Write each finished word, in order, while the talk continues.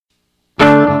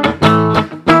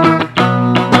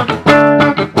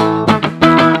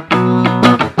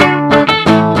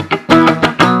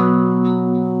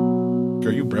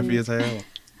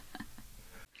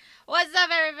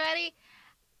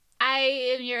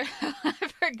I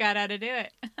forgot how to do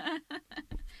it.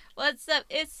 What's up?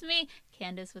 It's me,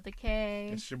 Candace with a K.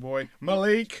 It's your boy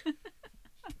Malik.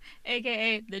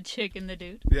 AKA the chick and the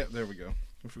dude. Yep, there we go.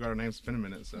 We forgot our names. It's been a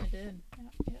minute, so. I did.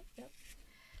 Yep.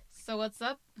 So what's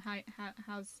up?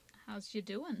 How's you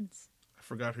doings? I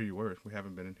forgot who you were. We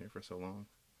haven't been in here for so long.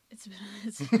 It's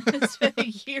been a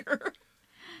year.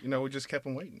 You know, we just kept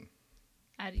them waiting.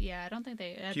 I don't think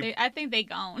they. I think they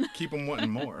gone. Keep them wanting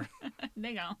more.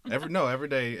 They gone. Every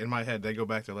day in my head they go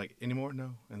back to like, any more?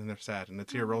 No, and then they're sad and the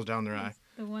tear rolls down their eye.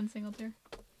 The one single tear.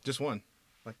 Just one,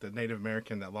 like the Native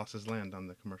American that lost his land on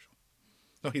the commercial.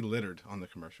 No, he littered on the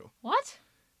commercial. What?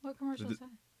 What commercial is that?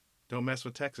 Don't mess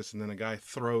with Texas, and then a guy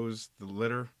throws the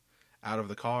litter out of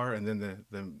the car, and then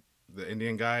the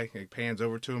Indian guy pans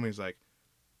over to him. And he's like,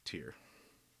 tear.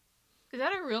 Is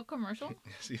that a real commercial?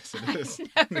 Yes, it is.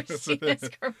 I've never seen this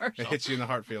commercial. It hits you in the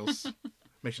heart feels.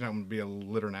 Makes you not want to be a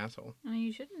littering asshole. I mean,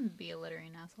 you shouldn't be a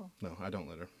littering asshole. No, I don't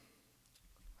litter.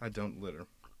 I don't litter.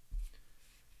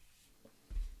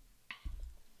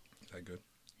 Is that good?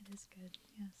 It is good,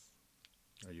 yes.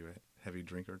 Are you a heavy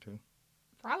drinker too?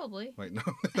 Probably. Wait, no.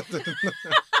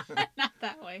 Not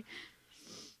that way.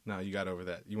 No, you got over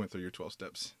that. You went through your 12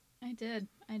 steps. I did.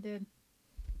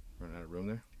 Running out of room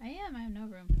there? I have no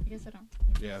room. I guess I don't.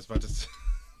 Yeah, I was about to...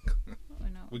 Oh,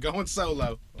 no. We're going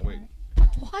solo. Oh, wait.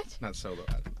 What? Not solo.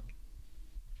 I don't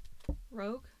know.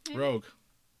 Rogue? Maybe? Rogue.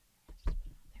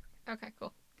 Okay,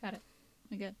 cool. Got it.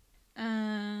 We good.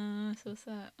 So what's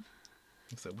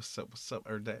up? What's up,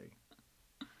 every day?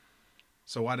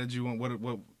 So why did you want...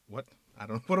 What? I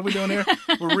don't know. What are we doing here?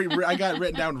 I got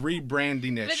written down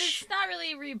rebranding-ish. But it's not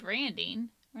really rebranding.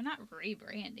 We're not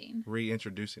rebranding.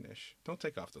 Reintroducing-ish. Don't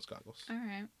take off those goggles. All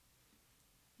right.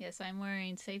 Yes, I'm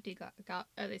wearing safety goggles.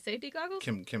 Are they safety goggles?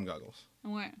 Kim goggles.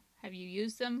 Have you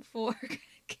used them for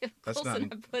That's not.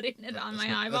 and I'm putting it on my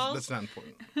not, eyeballs? That's not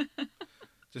important.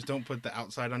 Just don't put the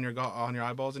outside on your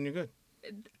eyeballs, and you're good.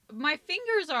 My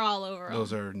fingers are all over them.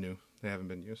 Those are new. They haven't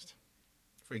been used.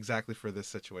 Exactly for this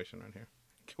situation right here.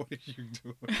 What are you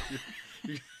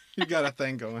doing? You got a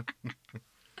thing going.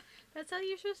 That's how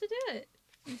you're supposed to do it.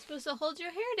 You're supposed to hold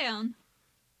your hair down.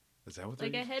 Is that what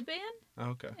like they're a headband? Oh,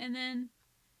 okay. And then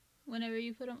whenever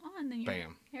you put them on, then your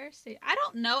Bam. hair stays. I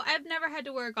don't know. I've never had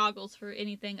to wear goggles for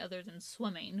anything other than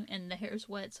swimming, and the hair's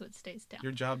wet, so it stays down.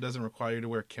 Your job doesn't require you to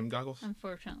wear Kim goggles?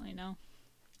 Unfortunately, no.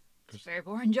 It's a very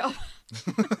boring job.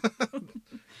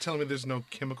 Telling me there's no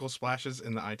chemical splashes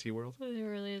in the IT world?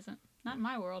 There really isn't. Not in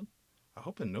my world. I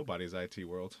hope in nobody's IT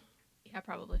world. Yeah,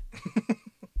 probably.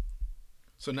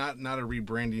 So not a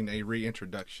rebranding, a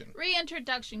reintroduction.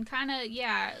 Reintroduction, kind of,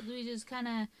 yeah. We just kind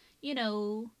of,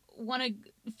 want to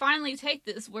finally take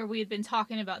this where we had been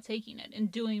talking about taking it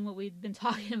and doing what we'd been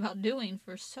talking about doing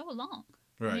for so long.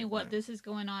 Right. I mean, right. this is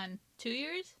going on 2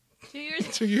 years? 2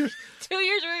 years? 2 years? 2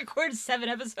 years we recorded 7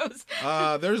 episodes.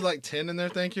 There's like 10 in there,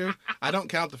 thank you. I don't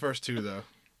count the first 2, though.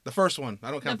 The first one.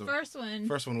 I don't count the first one.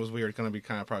 First one was weird. It's going to be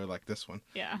kind of probably like this one.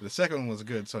 Yeah. The second one was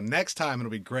good. So next time it'll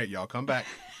be great, y'all. Come back.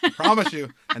 Promise you.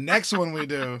 The next one we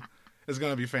do is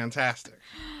going to be fantastic.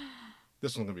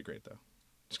 This one's going to be great, though.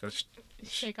 Just got to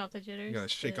shake off the jitters. You got to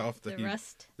shake off the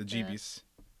rust. The GBs.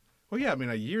 Well, yeah, I mean,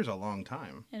 a year's a long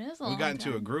time. It is a long time. We got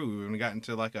into a groove, and we got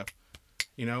into like a,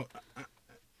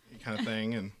 kind of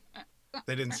thing, and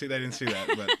they didn't see that,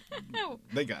 but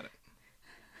they got it.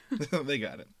 They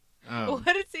got it.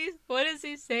 What does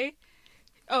he say?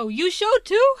 Oh, you showed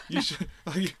too? You should.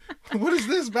 What is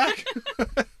this back?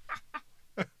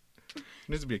 There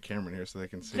needs to be a camera in here so they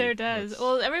can see. There does.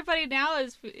 Well, everybody now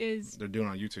is. They're doing it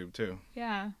on YouTube too.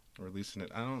 Yeah. Releasing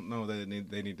it. I don't know that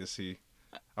they need to see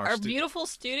our beautiful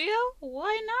studio.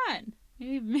 Why not?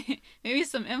 Maybe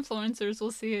some influencers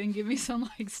will see it and give me some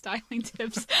styling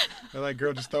tips. They're like,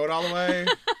 girl, just throw it all away.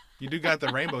 You do got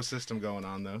the rainbow system going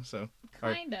on though, so.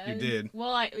 Kinda. You did.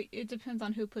 Well, it depends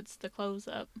on who puts the clothes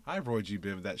up. I Roy G.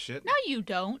 Biv that shit. No, you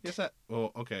don't. Yes,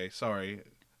 well, okay, sorry.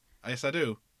 Yes, I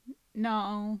do.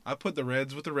 No. I put the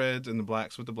reds with the reds and the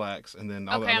blacks with the blacks, and then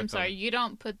all the Okay, other I'm sorry. You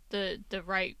don't put the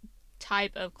right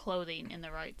type of clothing in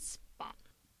the right spot.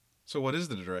 So what is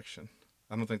the direction?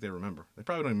 I don't think they remember. They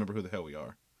probably don't remember who the hell we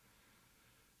are.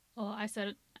 Well, I said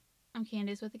it. I'm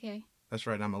Candace with a K. That's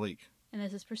right, I'm Malik. And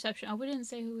this is Perception. Oh, we didn't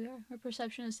say who we are. We're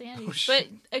Perception of Sanity. Oh, shit.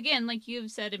 But again, like you've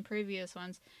said in previous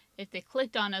ones, if they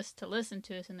clicked on us to listen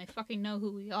to us and they fucking know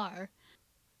who we are.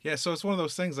 Yeah, so it's one of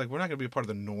those things, like, we're not going to be a part of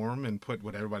the norm and put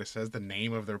what everybody says, the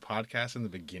name of their podcast in the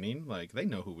beginning. Like, they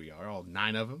know who we are, all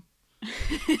 9 of them.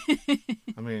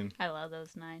 I mean... I love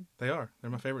those 9. They are. They're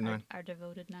my favorite 9. Our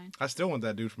devoted 9. I still want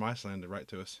that dude from Iceland to write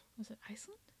to us. Was it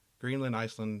Iceland? Greenland,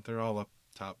 Iceland, they're all up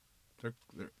top.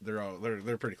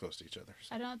 They're pretty close to each other.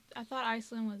 So. I thought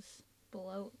Iceland was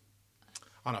below.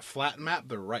 On a flat map,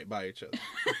 they're right by each other.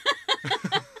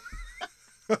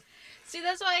 See,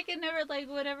 that's why I can never like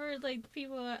whatever like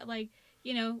people are, like,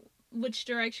 you know, which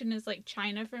direction is like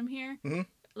China from here. Mm-hmm.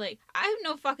 Like, I have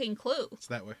no fucking clue. It's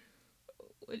that way.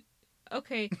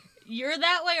 Okay, you're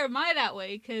that way or am I that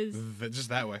way? Because just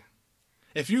that way.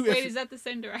 is that the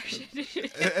same direction?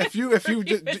 if you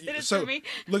so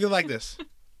look at it like this,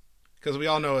 because we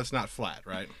all know it's not flat,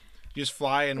 right? You just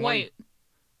fly in one. Wait,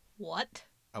 what?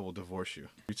 I will divorce you.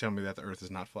 You tell me that the Earth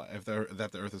is not flat.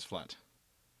 That the Earth is flat.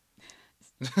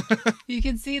 You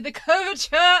can see the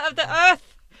curvature of the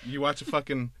Earth. You watch a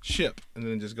fucking ship and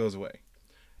then it just goes away.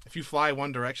 If you fly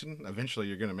one direction, eventually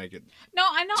you're gonna make it. No,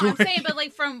 I know. I'm saying, but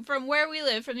like from where we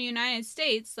live, from the United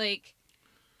States, like.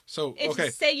 So it's okay.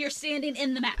 Say you're standing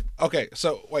in the map. Okay,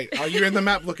 so wait, are you in the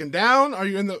map looking down? Are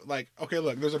you in the like? Okay,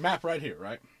 look, there's a map right here,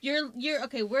 right? You're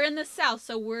okay. We're in the south,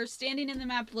 so we're standing in the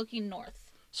map looking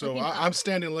north. So I'm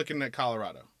standing looking at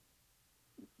Colorado.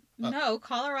 No,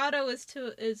 Colorado is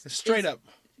straight up.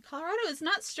 Colorado is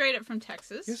not straight up from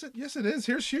Texas. Yes, it is.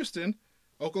 Here's Houston,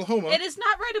 Oklahoma. It is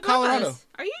not right above Colorado. us.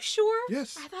 Are you sure?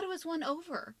 Yes. I thought it was one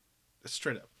over. It's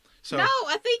straight up. So no,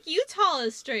 I think Utah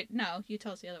is straight. No,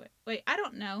 Utah's the other way. Wait, I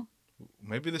don't know.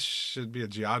 Maybe this should be a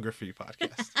geography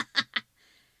podcast.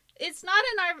 It's not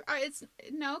in our. It's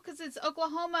no, because it's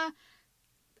Oklahoma.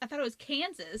 I thought it was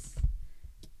Kansas,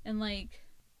 and like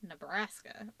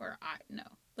Nebraska no.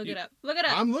 Look it up. Look it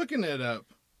up. I'm looking it up.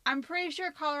 I'm pretty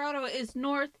sure Colorado is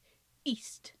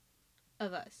northeast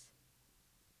of us.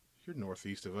 You're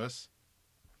northeast of us.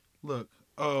 Look.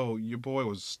 Oh, your boy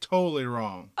was totally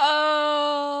wrong.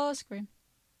 Oh, scream.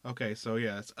 Okay, so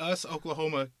yeah, it's us,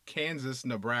 Oklahoma, Kansas,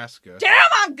 Nebraska. Damn,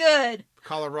 I'm good.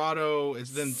 Colorado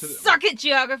is then suck it,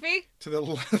 geography. To the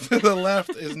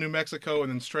left is New Mexico,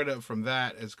 and then straight up from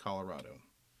that is Colorado.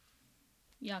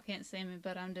 Y'all can't see me,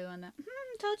 but I'm doing that.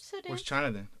 Told you so, dude. Where's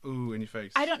China then? Ooh, in your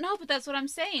face. I don't know, but that's what I'm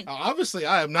saying. Obviously,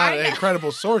 I am not an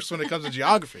incredible source when it comes to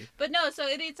geography. But no, so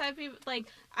anytime people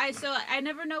I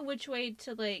never know which way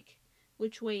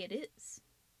it is.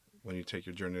 When you take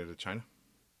your journey to China?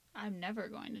 I'm never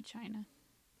going to China.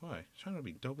 Why? China would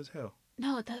be dope as hell.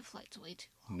 No, that flight's way too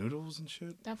long. Noodles and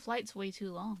shit? That flight's way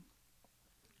too long.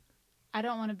 I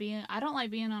don't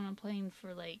like being on a plane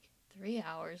for like 3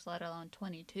 hours, let alone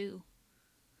 22.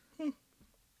 I don't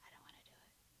want to do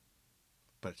it.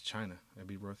 But it's China. It'd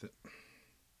be worth it.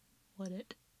 Would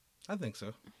it? I think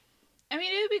so. I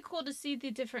mean, it would be cool to see the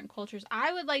different cultures.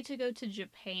 I would like to go to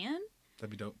Japan.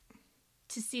 That'd be dope.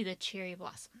 To see the cherry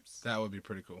blossoms. That would be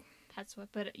pretty cool. That's what,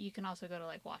 but you can also go to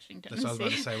like Washington. That's what I was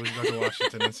about to say. We can go to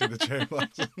Washington and see the cherry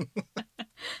blossom.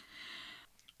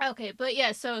 Okay, but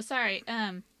yeah. So sorry.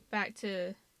 Back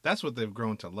to. That's what they've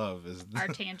grown to love is our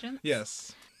tangents.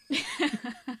 Yes.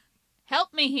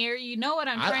 Help me here. You know what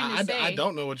I'm trying to say. I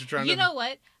don't know what you're trying to. You know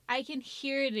what? I can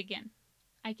hear it again.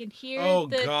 I can hear. Oh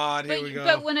God! Here we go.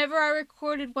 But whenever I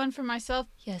recorded one for myself,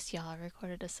 yes, y'all, I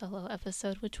recorded a solo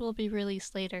episode, which will be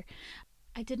released later.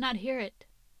 I did not hear it.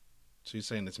 So you're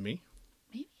saying it's me?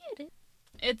 Maybe it is.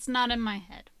 It's not in my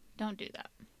head. Don't do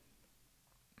that.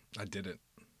 I didn't.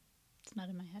 It's not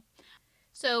in my head.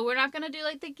 So we're not going to do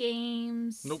like the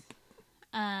games. Nope.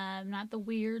 Not the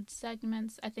weird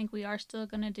segments. I think we are still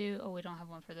going to do... Oh, we don't have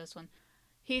one for this one.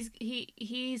 He's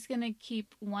going to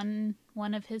keep one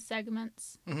of his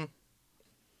segments. Mm-hmm.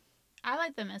 I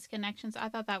like the misconnections. I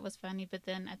thought that was funny, but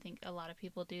then I think a lot of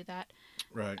people do that.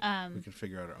 Right. We can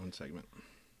figure out our own segment.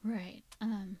 Right.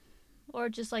 Or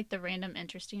just like the random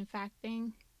interesting fact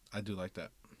thing. I do like that.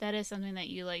 That is something that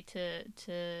you like to...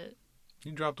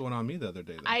 You dropped one on me the other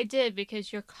day, though. I did,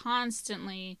 because you're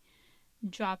constantly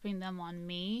dropping them on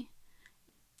me.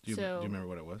 Do you remember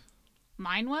what it was?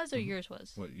 Mine was, or yours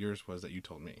was? What yours was that you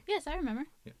told me. Yes, I remember.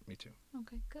 Yeah, me too.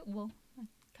 Okay, good. Well, that's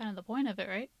kind of the point of it,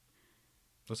 right?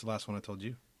 What's the last one I told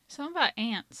you? Something about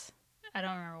ants. I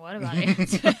don't remember what about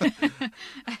ants.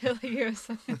 I feel like it was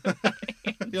something about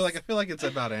ants. I feel like it's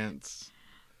about ants.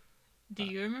 Do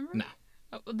you remember? No.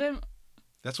 Oh, well, then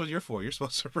that's what you're for. You're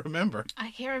supposed to remember.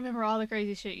 I can't remember all the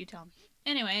crazy shit you tell me.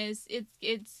 Anyways,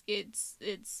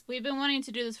 it's we've been wanting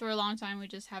to do this for a long time. We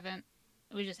just haven't.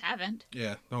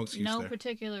 Yeah, no excuse No there.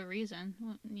 particular reason.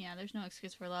 Well, yeah, there's no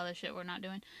excuse for a lot of the shit we're not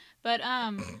doing. But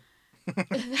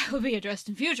that will be addressed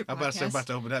in future podcasts. I'm about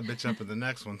to open that bitch up in the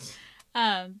next ones.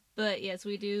 But yes,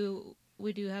 we do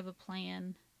have a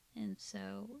plan, and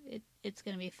so it's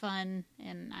gonna be fun,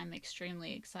 and I'm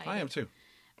extremely excited. I am too.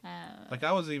 I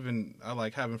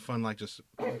like having fun, like just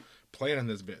playing in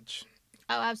this bitch.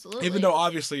 Oh, absolutely. Even though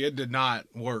obviously it did not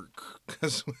work,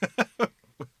 because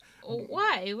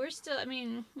Why? We're still. I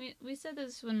mean, we said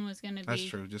this one was going to be. That's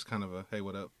true. Just kind of a hey,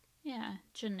 what up? Yeah,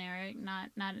 generic, not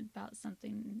about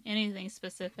anything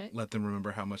specific. Let them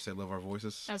remember how much they love our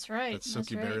voices. That's right. That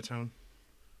silky That's right. baritone.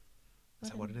 Is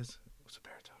that what it is? What's a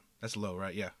baritone? That's low,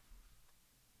 right? Yeah.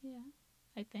 Yeah,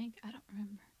 I think. I don't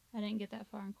remember. I didn't get that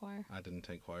far in choir. I didn't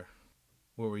take choir.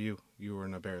 What were you? You were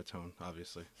in a baritone,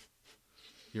 obviously.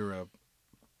 You're a...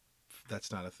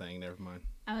 That's not a thing. Never mind.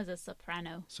 I was a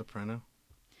soprano. Soprano?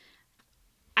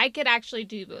 I could actually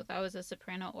do both. I was a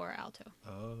soprano or alto.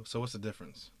 Oh, so what's the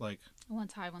difference? Like...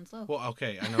 One's high, one's low. Well,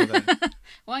 okay, I know that.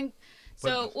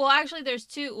 Actually, there's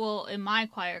two. Well, in my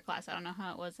choir class, I don't know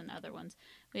how it was in other ones.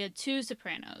 We had two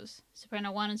sopranos,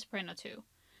 soprano 1 and soprano 2.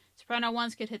 Soprano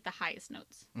 1s could hit the highest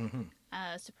notes. Mm-hmm.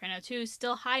 Soprano 2,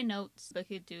 still high notes, but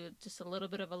could do just a little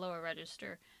bit of a lower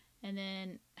register. And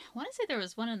then, I want to say there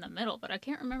was one in the middle, but I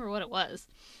can't remember what it was.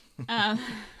 I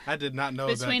did not know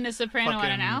between a soprano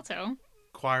and an alto.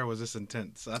 Choir was this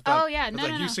intense. I thought, no.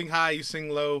 You sing high, you sing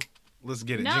low. Let's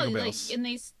get it. No, Jingle bells. Like, and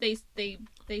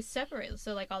they separate.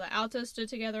 So like all the altos stood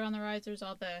together on the risers,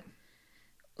 all the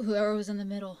whoever was in the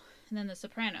middle, and then the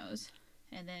sopranos,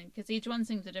 and then because each one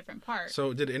sings a different part.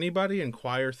 So did anybody in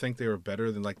choir think they were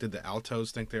better than did the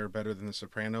altos think they were better than the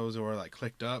sopranos, or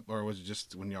clicked up, or was it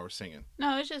just when y'all were singing?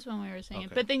 No, it's just when we were singing.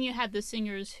 Okay. But then you had the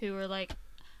singers who were like,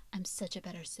 "I'm such a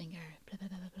better singer," blah blah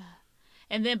blah blah blah.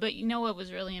 And then, but you know what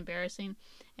was really embarrassing,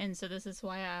 and so this is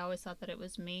why I always thought that it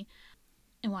was me.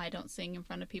 And why I don't sing in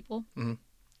front of people. Mm-hmm.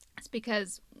 It's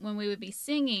because when we would be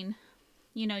singing,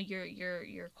 you know,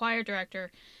 your choir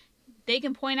director, they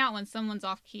can point out when someone's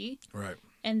off key. Right.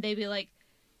 And they'd be like,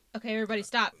 okay, everybody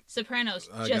stop. Sopranos,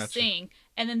 just gotcha. sing.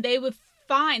 And then they would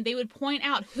point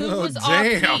out who was off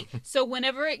key. So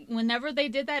whenever they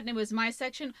did that and it was my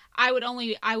section, I would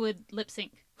lip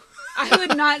sync. I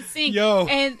would not sing. Yo.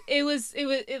 And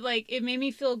it made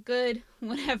me feel good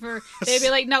whenever they'd be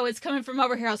like, no, it's coming from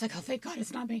over here. I was like, oh, thank God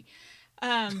it's not me.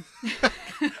 What?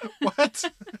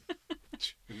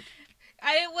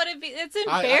 I didn't want to be, it's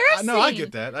embarrassing. No, I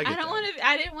get that. I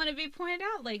didn't want to be pointed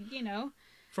out,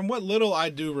 From what little I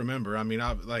do remember, I mean,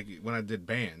 when I did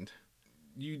band,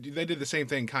 they did the same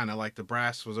thing, kind of like the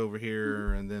brass was over here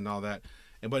mm-hmm. and then all that.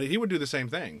 But he would do the same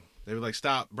thing. They would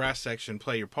stop, brass section,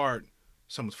 play your part.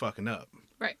 Someone's fucking up.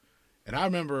 Right. And I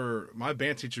remember my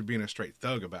band teacher being a straight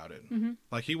thug about it.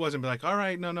 Mm-hmm. He wasn't like, all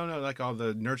right, no, all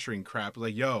the nurturing crap.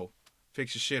 Yo,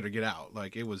 fix your shit or get out.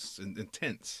 It was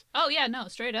intense. Oh, yeah, no,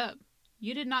 straight up.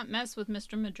 You did not mess with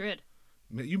Mr. Madrid.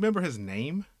 You remember his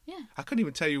name? Yeah. I couldn't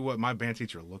even tell you what my band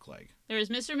teacher looked like. There was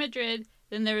Mr. Madrid.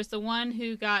 Then there was the one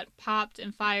who got popped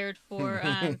and fired for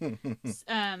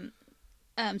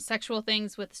sexual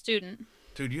things with a student.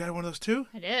 Dude, you had one of those too?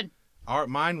 I did.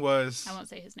 Mine was... I won't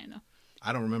say his name, though.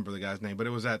 I don't remember the guy's name, but it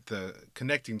was at the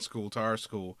connecting school to our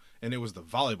school, and it was the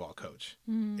volleyball coach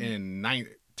in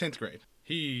 10th grade.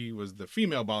 He was the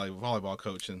female volleyball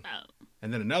coach, and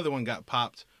then another one got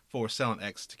popped for selling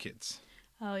X to kids.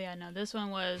 Oh, yeah, no. This one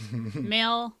was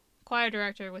male choir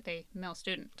director with a male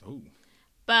student. Ooh.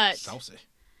 But... Saucy.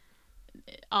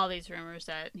 All these rumors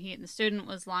that the student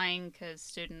was lying because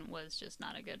student was just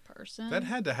not a good person. That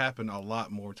had to happen a lot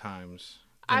more times.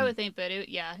 I would think, but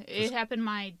it happened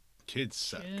my kids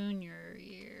suck. Junior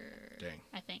year. Dang.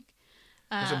 I think.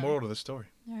 There's a moral to the story.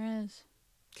 There is.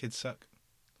 Kids suck.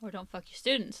 Or don't fuck your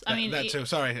students. That too.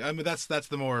 Sorry. I mean, that's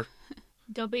the more...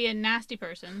 Don't be a nasty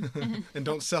person. And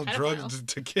don't sell drugs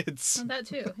to kids. Well, that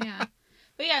too, yeah.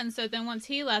 But yeah, and so then once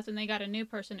he left and they got a new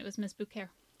person, it was Miss Bouquet.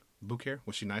 Bouquet?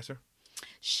 Was she nicer?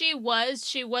 She was.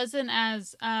 She wasn't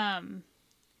as...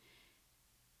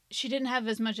 She didn't have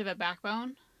as much of a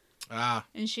backbone. Ah.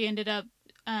 And she ended up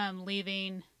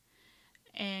leaving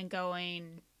and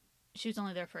going... She was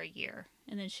only there for a year.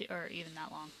 And then or even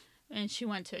that long. And she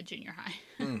went to a junior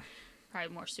high.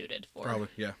 Probably more suited for... Probably,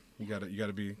 yeah. You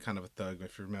gotta be kind of a thug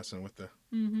if you're messing with the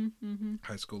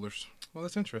high schoolers. Well,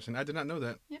 that's interesting. I did not know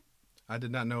that. Yep. I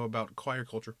did not know about choir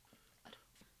culture.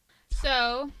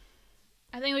 So,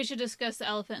 I think we should discuss the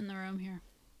elephant in the room here.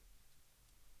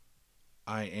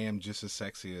 I am just as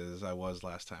sexy as I was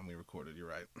last time we recorded. You're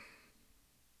right.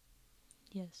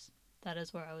 Yes, that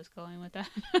is where I was going with that.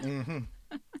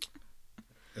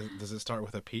 Does it start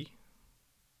with a P?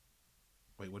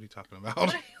 Wait, what are you talking about?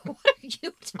 What are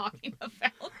you talking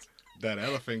about? That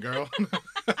elephant, girl.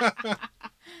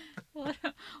 What?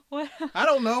 I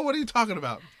don't know. What are you talking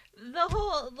about? The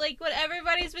whole, what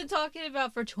everybody's been talking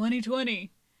about for 2020.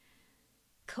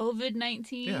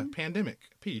 COVID-19. Yeah, pandemic.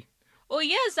 P. Well,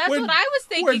 yes, that's what I was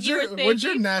thinking. Where'd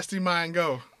your nasty mind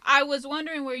go? I was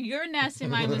wondering where your nasty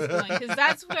mind was going, because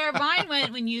that's where mine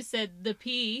went when you said the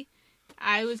P.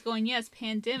 I was going, yes,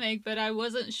 pandemic, but I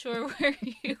wasn't sure where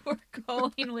you were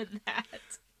going with that.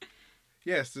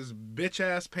 Yes, this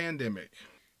bitch-ass pandemic.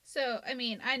 So, I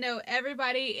mean, I know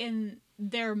everybody and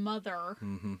their mother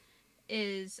Mm-hmm.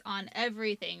 is on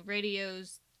everything.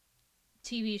 Radios,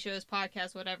 TV shows,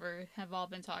 podcasts, whatever, have all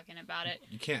been talking about it.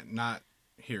 You can't not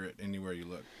hear it anywhere you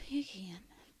look. You can.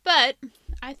 But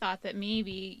I thought that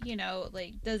maybe, you know,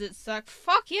 like, does it suck?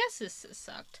 Fuck yes, this has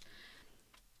sucked.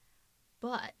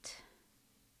 But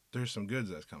There's some goods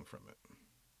that's come from it.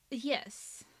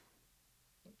 yes.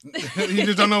 You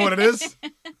just don't know what it is?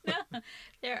 No,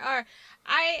 there are.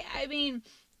 I mean,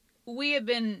 we have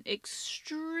been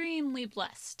extremely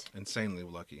blessed Insanely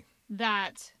lucky.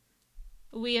 that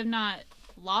we have not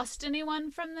lost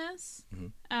anyone from this.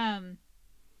 Mm-hmm.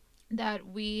 That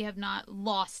we have not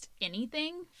lost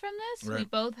anything from this. Right. We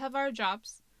both have our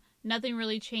jobs. Nothing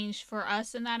really changed for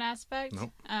us in that aspect.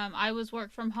 Nope. I was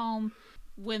work from home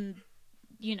when,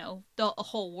 you know, the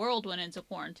whole world went into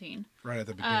quarantine. Right at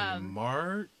the beginning of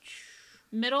March.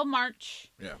 Middle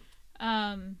March. Yeah.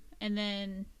 And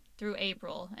then through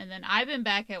April. And then I've been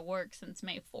back at work since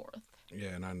May 4th. Yeah,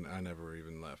 and I never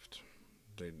even left.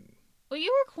 Well,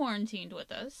 you were quarantined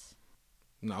with us.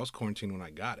 No, I was quarantined when I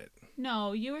got it.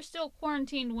 No, you were still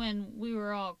quarantined when we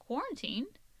were all quarantined.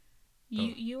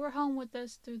 You were home with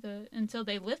us until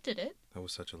they lifted it. That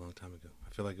was such a long time ago.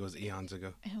 I feel like it was eons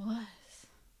ago. It was.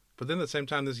 But then at the same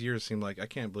time, this year seemed like, I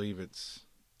can't believe it's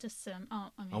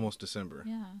almost December.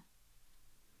 Yeah.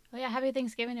 Oh yeah, happy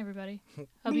Thanksgiving, everybody.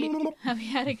 Hope you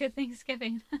had a good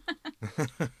Thanksgiving.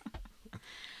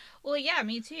 Well, yeah,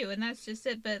 me too, and that's just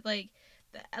it. But like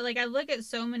I look at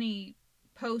so many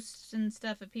posts and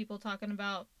stuff of people talking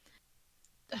about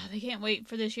they can't wait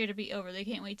for this year to be over. They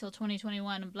can't wait till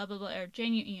 2021 and blah blah blah. Or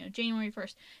January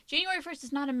 1st. January 1st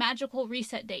is not a magical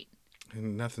reset date.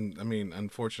 And nothing. I mean,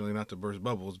 unfortunately, not to burst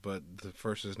bubbles, but the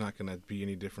first is not going to be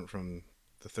any different from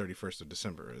the 31st of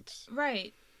December. It's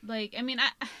right. Like, I mean,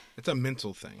 it's a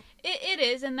mental thing. It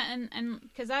is, and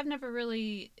because I've never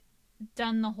really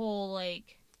done the whole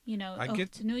like, you know,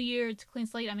 it's a new year, it's a clean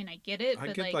slate. I mean, I get it. I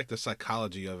but get like the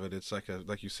psychology of it. It's like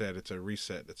you said, it's a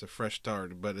reset, it's a fresh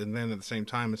start. But and then at the same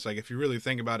time, it's like if you really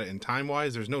think about it in time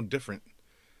wise, there's no difference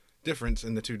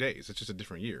in the 2 days. It's just a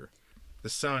different year. The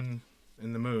sun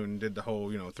and the moon did the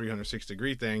whole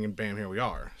 360-degree thing, and bam, here we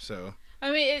are. So I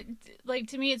mean,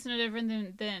 to me, it's no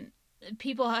different than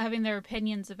people having their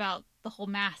opinions about the whole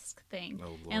mask thing. Oh,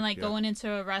 Lord, and like going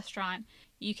into a restaurant,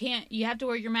 you have to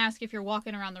wear your mask if you're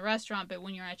walking around the restaurant, but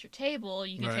when you're at your table,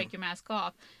 you can take your mask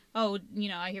off. Oh,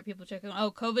 I hear people checking,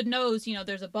 COVID knows,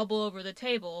 there's a bubble over the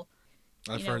table.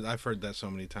 I've heard that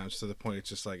so many times to the point it's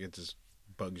just like it just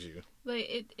bugs you.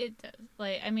 Like it does.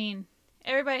 Like, I mean,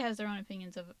 everybody has their own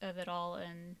opinions of it all,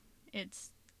 and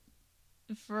it's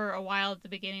for a while at the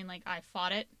beginning, like I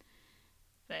fought it,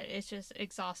 but it's just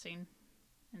exhausting.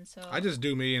 And so I just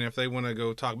do me, and if they want to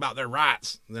go talk about their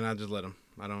rights, then I just let them.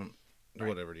 I don't right.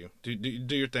 Whatever to you.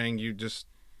 Do your thing.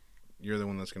 You're the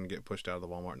one that's going to get pushed out of the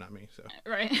Walmart, not me. So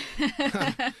right.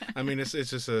 I mean, it's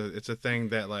just a thing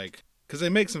that like because they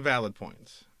make some valid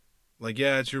points. Like,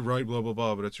 yeah, it's your right, blah blah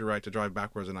blah, but it's your right to drive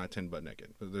backwards on I-10 butt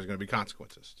naked. There's going to be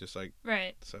consequences. Just like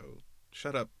right. So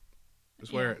shut up.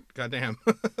 Just wear it. Goddamn.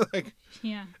 Like,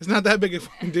 yeah. It's not that big of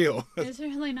a deal. It's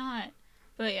really not.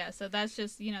 But yeah, so that's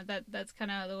just, that's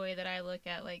kind of the way that I look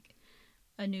at like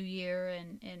a new year,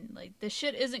 and like the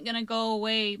shit isn't going to go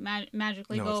away,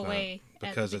 magically go away.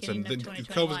 Because COVID's going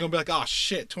to be like, oh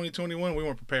shit, 2021, we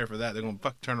weren't prepared for that. They're going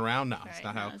to turn around now. Right. That's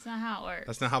not how it works.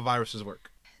 That's not how viruses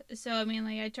work. So, I mean,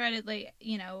 like I try to like,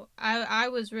 I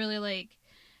was really like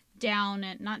down,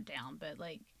 and not down, but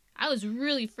like I was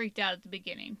really freaked out at the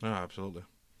beginning. Oh, absolutely.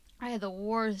 I had the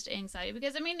worst anxiety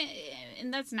because, I mean,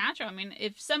 and that's natural. I mean,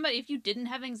 if you didn't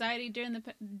have anxiety during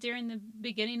the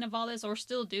beginning of all this, or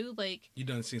still do, like, you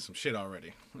done seen some shit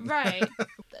already. Right.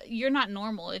 You're not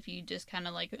normal if you just kind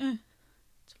of like,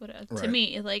 it's what to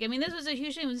me. Like, I mean, this was a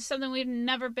huge thing. It was something we've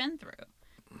never been through.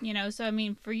 So I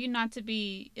mean, for you not to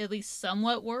be at least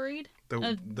somewhat worried.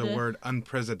 The word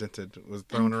unprecedented was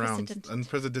thrown around.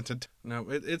 Unprecedented. No,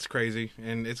 it's crazy,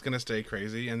 and it's gonna stay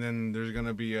crazy, and then there's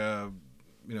gonna be a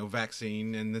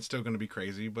vaccine, and it's still gonna be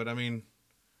crazy. But I mean,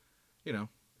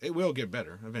 it will get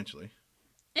better eventually.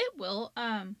 It will.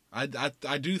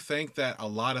 I do think that a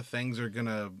lot of things are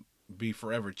gonna be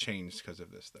forever changed because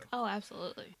of this, though. Oh,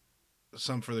 absolutely.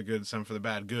 Some for the good, some for the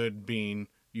bad. Good being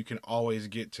you can always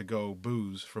get to go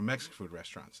booze from Mexican food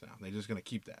restaurants now. They're just going to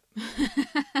keep that.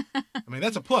 I mean,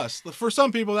 that's a plus. For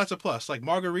some people, that's a plus. Like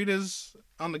margaritas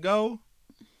on the go,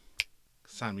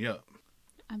 sign me up.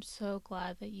 I'm so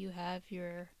glad that you have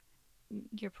your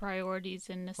your priorities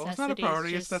and Well, necessities. it's not a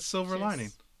priority. It's that silver lining.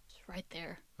 It's right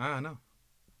there. I know.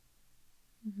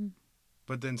 Mm-hmm.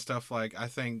 But then stuff like, I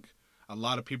think a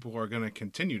lot of people are going to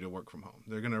continue to work from home.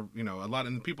 They're going to,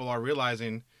 and people are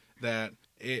realizing that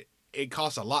it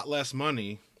costs a lot less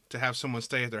money to have someone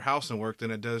stay at their house and work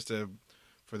than it does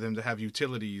for them to have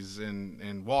utilities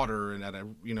and water and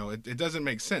it doesn't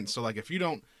make sense. So like if you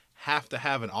don't have to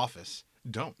have an office,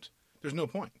 don't. There's no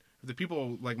point. If the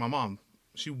people like my mom,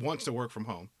 she wants to work from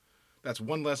home. That's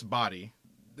one less body.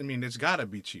 I mean, it's got to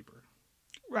be cheaper.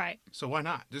 Right. So why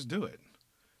not? Just do it.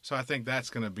 So I think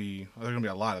there's going to be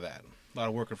a lot of that. A lot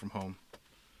of working from home,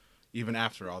 even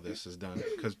after all this is done,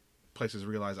 because places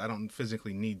realize I don't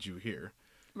physically need you here.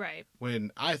 Right.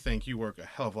 When I think you work a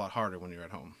hell of a lot harder when you're at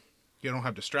home. You don't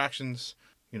have distractions.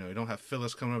 You don't have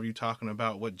Phyllis coming over you talking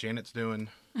about what Janet's doing.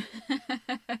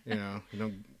 You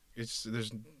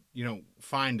don't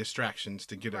find distractions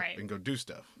to get up and go do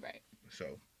stuff. Right.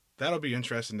 So that'll be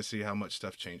interesting to see how much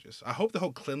stuff changes. I hope the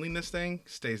whole cleanliness thing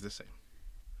stays the same.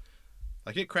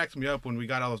 Like, it cracked me up when we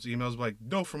got all those emails like,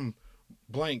 no, from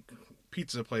blank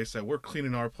pizza place that we're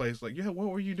cleaning our place. Like, yeah, what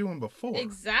were you doing before?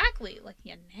 Exactly. Like,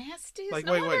 you nasty. Like,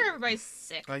 no wonder everybody's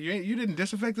sick. Like, you didn't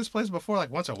disinfect this place before, like,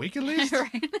 once a week at least?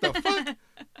 Right. The fuck?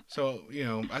 So,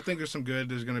 I think there's some good.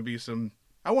 There's going to be some,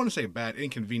 I want to say bad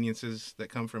inconveniences that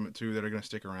come from it, too, that are going to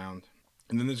stick around.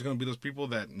 And then there's going to be those people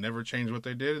that never change what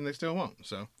they did and they still won't.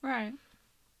 So, right.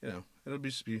 It'll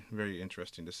just be very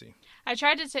interesting to see. I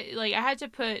tried to say, like, I had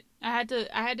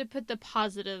to put the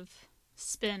positive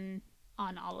spin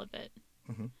on all of it.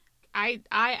 Mm-hmm. I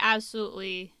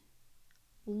absolutely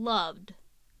loved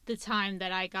the time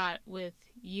that I got with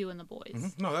you and the boys.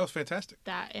 Mm-hmm. No, that was fantastic.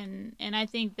 And I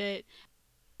think that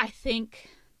I thank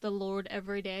the Lord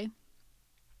every day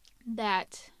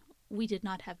that we did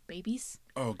not have babies.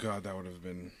 Oh God, that would have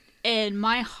been. And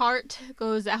my heart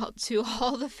goes out to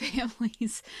all the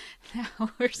families that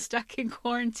were stuck in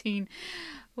quarantine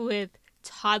with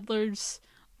toddlers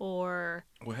or...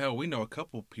 Well, hell, we know a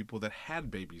couple people that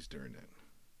had babies during it.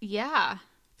 Yeah.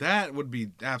 That would be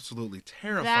absolutely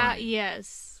terrifying.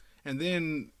 Yes. And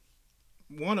then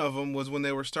one of them was when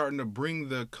they were starting to bring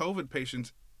the COVID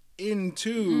patients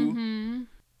into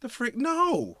the freak.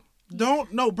 No.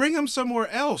 Bring them somewhere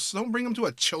else. Don't bring them to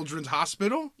a children's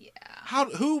hospital. Yeah.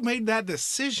 Who made that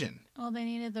decision? Well, they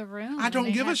needed the room. I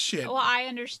don't give a shit. Well, I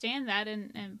understand that,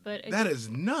 but that is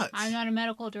nuts. I'm not a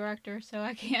medical director, so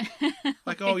I can't.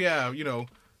 Like, oh yeah,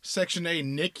 Section A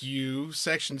NICU,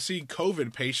 Section C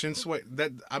COVID patients. Wait,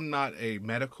 I'm not a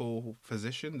medical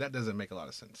physician. That doesn't make a lot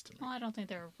of sense to me. Well, I don't think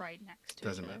they're right next to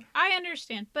Doesn't each other. matter. I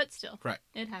understand, but still, right?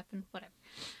 It happened. Whatever.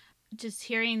 Just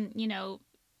hearing,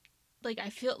 like I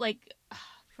feel like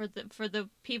for the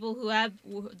people who have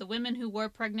the women who were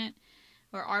pregnant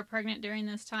or are pregnant during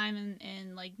this time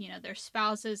and like their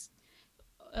spouses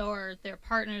or their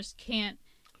partners can't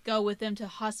go with them to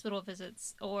hospital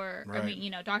visits or right. I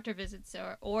mean doctor visits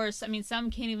or I mean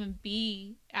some can't even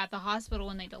be at the hospital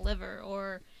when they deliver,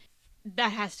 or that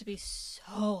has to be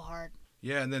so hard.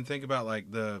 Yeah, and then think about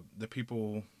like the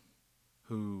people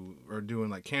who are doing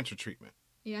like cancer treatment.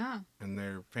 Yeah. And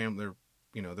their family,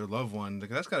 their loved one.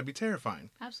 That's got to be terrifying.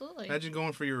 Absolutely. Imagine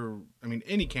going for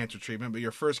any cancer treatment, but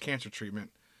your first cancer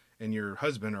treatment, and your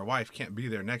husband or wife can't be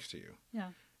there next to you. Yeah.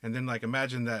 And then like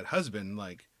imagine that husband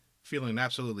like feeling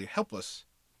absolutely helpless.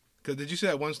 Because did you see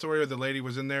that one story where the lady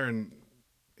was in there and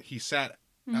he sat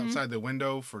outside the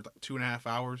window for 2.5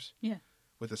 hours? Yeah.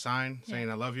 With a sign saying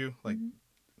 "I love you." Like,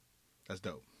 that's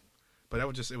dope. But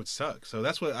it would suck. So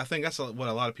that's what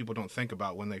a lot of people don't think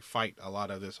about when they fight a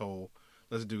lot of this whole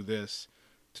let's do this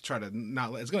to try to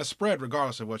not. It's gonna spread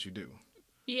regardless of what you do.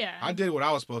 Yeah. I did what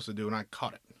I was supposed to do and I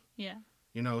caught it. Yeah.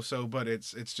 So but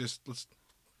it's just let's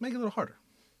make it a little harder.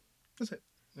 That's it.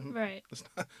 Right. Let's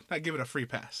not give it a free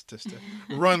pass just to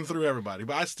run through everybody.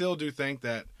 But I still do think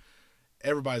that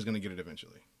everybody's gonna get it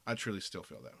eventually. I truly still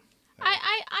feel that.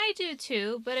 I do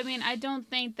too, but I mean, I don't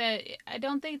think that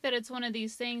it's one of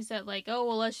these things that like, oh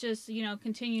well, let's just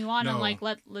continue on and like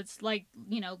let's let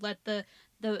the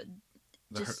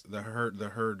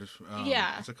herd.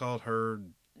 Yeah. What's it called?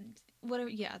 Herd. Whatever.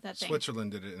 Yeah, that thing.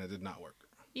 Switzerland did it and it did not work.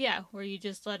 Yeah, where you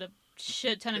just let a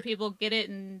shit ton of people get it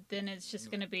and then it's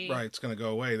just gonna be right. It's gonna go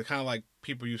away. The kind of like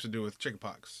people used to do with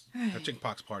chickenpox.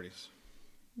 Chickenpox parties.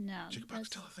 No. Chickenpox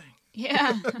still a thing.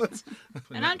 Yeah.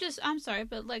 And I'm sorry,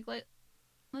 but like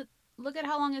look at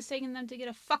how long it's taken them to get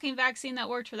a fucking vaccine that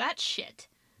worked for that shit.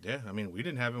 Yeah, I mean, we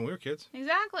didn't have it when we were kids.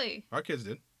 Exactly. Our kids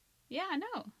did. Yeah, I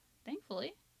know.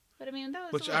 Thankfully. But I mean,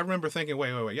 that was... Which I remember thinking,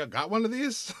 wait, y'all got one of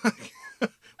these?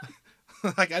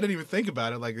 Like, I didn't even think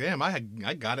about it. Like, damn, I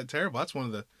got it terrible. That's one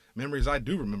of the... memories I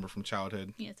do remember from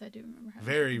childhood. Yes, I do remember having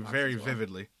very, chicken pox very as well.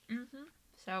 vividly. Mm-hmm.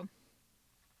 So,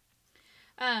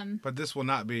 but this will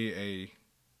not be a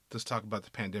just talk about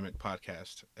the pandemic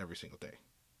podcast every single day.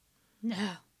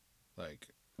 No. Like,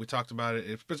 we talked about it.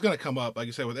 It's going to come up, like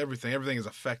you said, with everything. Everything is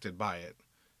affected by it.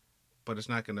 But it's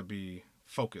not going to be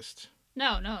focused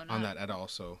on that at all.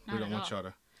 So we don't want y'all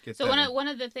to get so that. one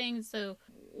of the things, so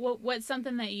what's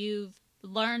something that you've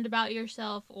learned about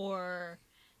yourself or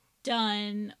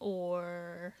done,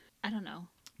 or I don't know,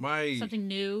 something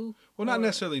new? Well, not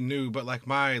necessarily new, but like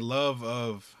my love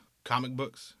of comic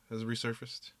books has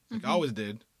resurfaced. Like, I always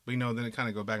did. But, then it kind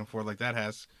of go back and forth like that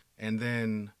has. And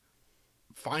then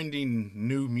finding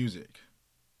new music.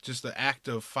 Just the act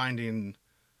of finding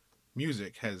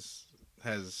music has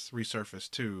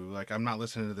resurfaced too. Like, I'm not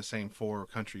listening to the same 4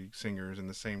 country singers and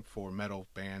the same 4 metal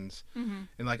bands. And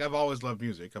like, I've always loved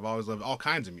music. I've always loved all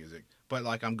kinds of music. But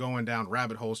like, I'm going down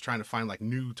rabbit holes trying to find like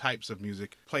new types of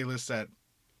music, playlists that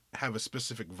have a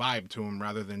specific vibe to them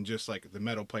rather than just like the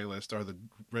metal playlist or the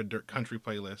Red Dirt Country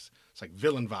playlist. It's like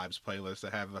Villain Vibes playlists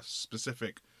that have a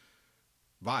specific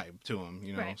vibe to them,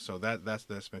 Right. So that's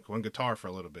been cool. And guitar for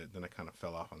a little bit, then I kind of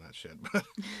fell off on that shit. But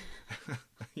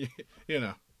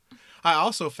I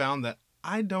also found that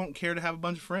I don't care to have a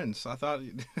bunch of friends. I thought,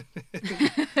 you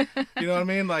know what I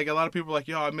mean? Like, a lot of people are like,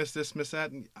 yo, I miss this, miss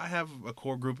that. And I have a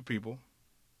core group of people,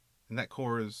 and that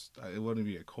core it wouldn't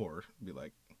be a core. It'd be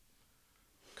like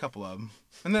a couple of them,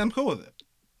 and then I'm cool with it.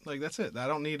 Like, that's it. I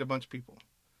don't need a bunch of people.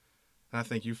 And I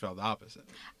think you felt the opposite.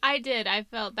 I did. I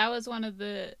felt that was one of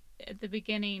the, at the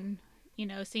beginning,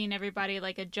 seeing everybody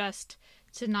like adjust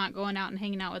to not going out and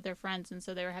hanging out with their friends, and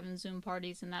so they were having Zoom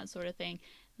parties and that sort of thing.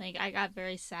 Like, I got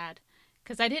very sad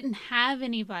because I didn't have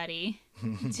anybody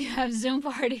to have Zoom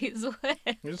parties with.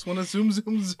 You just want to zoom.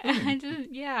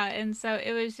 Yeah, and so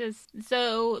it was just,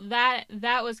 so that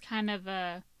was kind of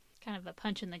a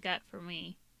punch in the gut for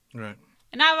me. Right.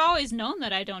 And I've always known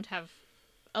that I don't have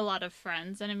a lot of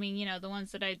friends, and I mean, the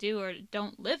ones that I do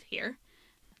don't live here.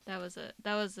 That was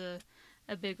a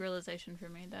big realization for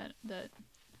me that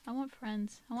I want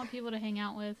friends. I want people to hang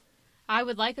out with. I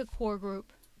would like a core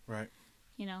group. Right.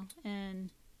 And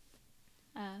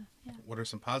yeah. What are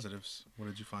some positives? What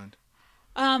did you find?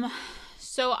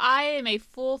 So I am a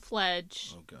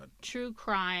full-fledged true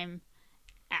crime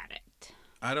addict.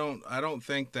 I don't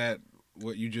think that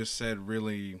what you just said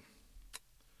really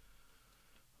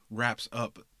wraps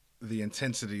up the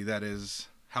intensity that is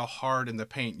how hard in the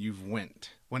paint you've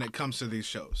went when it comes to these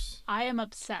shows. I am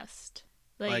obsessed.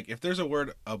 Like if there's a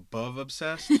word above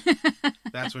obsessed,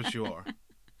 that's what you are.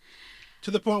 To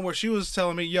the point where she was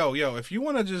telling me, yo, if you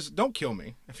want to just, don't kill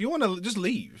me. If you want to, just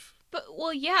leave. But,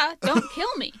 well, yeah, don't kill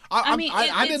me.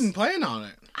 I didn't plan on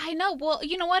it. I know. Well,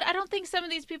 you know what? I don't think some of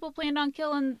these people planned on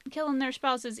killing their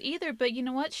spouses either. But you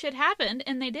know what? Shit happened,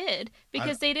 and they did.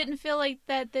 Because they didn't feel like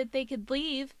that they could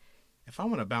leave. If I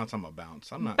want to bounce, I'm going to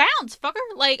bounce. I'm not. Bounce, fucker.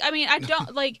 Like, I mean, I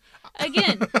don't, like,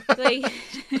 again, like,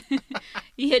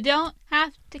 you don't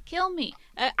have to kill me.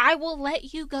 I will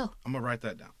let you go. I'm going to write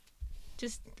that down.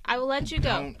 I will let you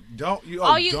go. Don't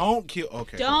kill.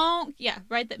 Okay. Don't. Cool. Yeah.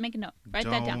 Write that. Make a note. Write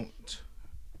that down. Don't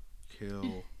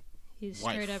kill. He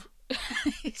straight up.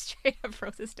 He straight up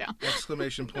wrote this down.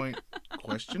 Exclamation point.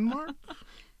 Question mark.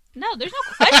 No, there's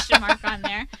no question mark on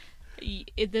there.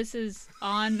 This is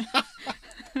on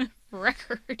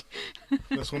record.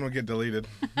 This one will get deleted.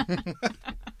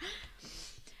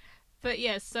 But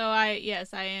yes, I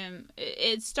am.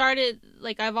 It started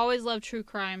like I've always loved true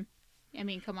crime. I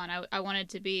mean, come on, I wanted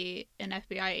to be an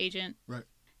FBI agent. Right.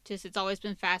 Just, it's always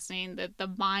been fascinating. The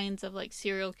minds of, like,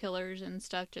 serial killers and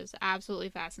stuff just absolutely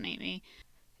fascinate me.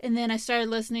 And then I started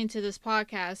listening to this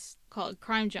podcast called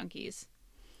Crime Junkies.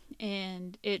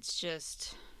 And it's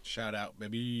just... Shout out,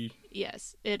 baby.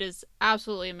 Yes, it is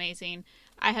absolutely amazing.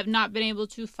 I have not been able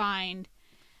to find...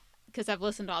 Because I've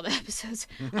listened to all the episodes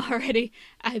already.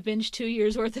 I binged 2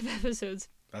 years worth of episodes.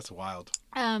 That's wild.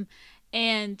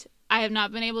 And... I have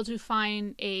not been able to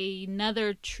find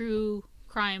another true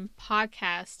crime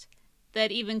podcast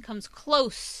that even comes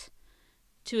close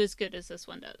to as good as this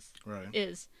one does.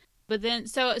 Right. But then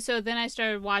so then I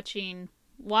started watching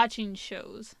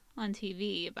shows on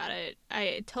TV about it.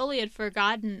 I totally had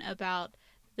forgotten about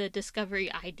the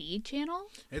Discovery ID channel.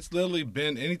 It's literally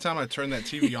been anytime I turn that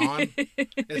TV on,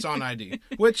 it's on ID.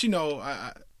 Which,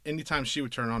 anytime she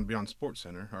would turn it on, it'd be on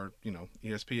SportsCenter or,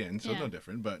 ESPN, so it's no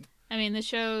different, but I mean, the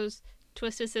show's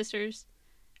Twisted Sisters,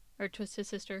 or Twisted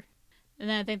Sister. And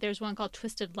then I think there's one called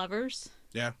Twisted Lovers.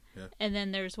 Yeah. And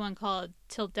then there's one called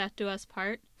Till Death Do Us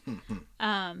Part.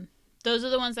 Those are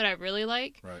the ones that I really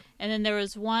like. Right. And then there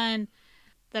was one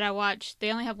that I watched. They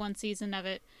only have one season of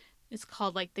it. it's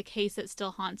called like The Case That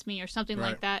Still Haunts Me or something Right.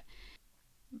 like that.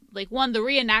 Like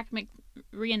the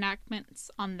reenactments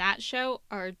on that show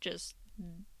are just,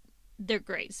 they're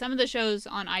great. Some of the shows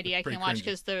on ID I Pretty can't watch cringy.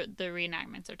 because the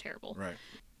reenactments are terrible. Right.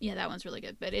 Yeah, that one's really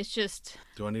good, but it's just,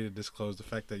 Do I need to disclose the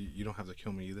fact that you don't have to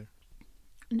kill me either?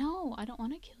 no, I don't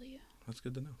want to kill you. That's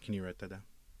good to know. Can you write that down?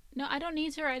 No, I don't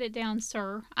need to write it down,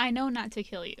 sir. I know not to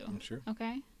kill you. I'm sure.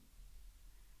 Okay?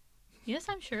 Yes,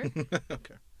 I'm sure.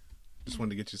 Okay. Just wanted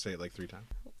to get you to say it like 3 times.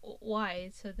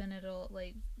 Why? So then it'll,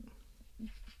 like,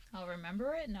 I'll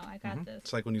remember it? No, I got this.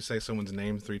 It's like when you say someone's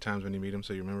name 3 times when you meet them,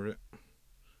 so you remember it.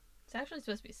 It's actually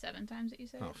supposed to be 7 times that you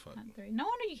say Oh, it, fuck. not 3. No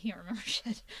wonder you can't remember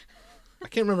shit. I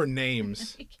can't remember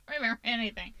names. You can't remember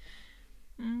anything.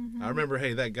 Mm-hmm. I remember,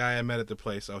 hey, that guy I met at the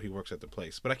place. Oh, he works at the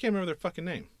place, but I can't remember their fucking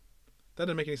name. That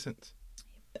doesn't make any sense.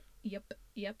 Yep.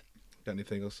 Got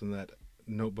anything else in that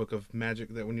notebook of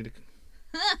magic that we need to?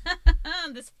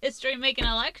 This history-making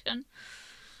election.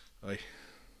 Oy.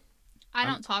 I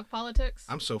don't talk politics.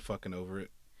 I'm so fucking over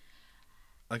it.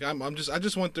 Like I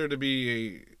just want there to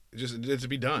be it to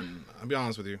be done. I'll be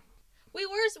honest with you. We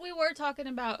were talking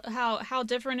about how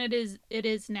different it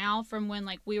is now from when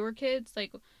like we were kids,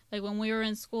 like when we were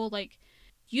in school. Like,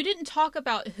 you didn't talk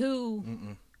about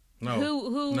who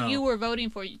No. you were voting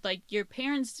for. Like, your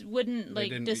parents wouldn't They like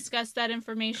didn't- discuss that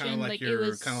information. Kind of like your it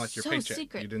was kind of like your so paycheck.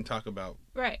 secret. You didn't talk about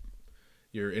Right.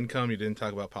 your income. You didn't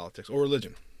talk about politics or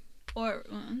religion. Or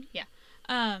yeah.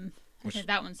 Okay,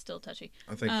 that one's still touchy.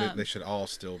 I think that they should all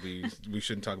still be. We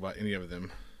shouldn't talk about any of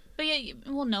them. But yeah,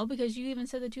 well, no, because you even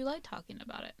said that you like talking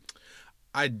about it.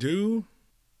 I do,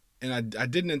 and I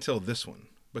didn't until this one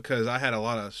because I had a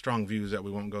lot of strong views that we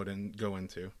won't go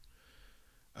into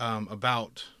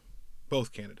about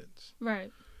both candidates.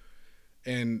 Right.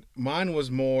 And mine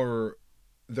was more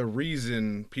the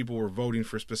reason people were voting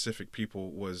for specific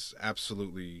people was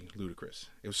absolutely ludicrous.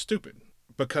 It was stupid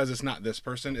because it's not this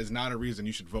person is not a reason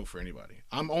you should vote for anybody.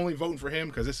 I'm only voting for him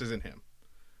because this isn't him.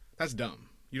 That's dumb.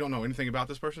 You don't know anything about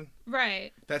this person.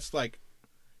 Right. That's like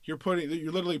you're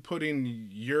literally putting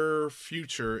your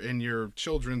future and your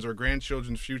children's or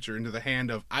grandchildren's future into the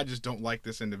hand of, I just don't like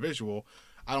this individual.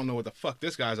 I don't know what the fuck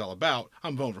this guy's all about.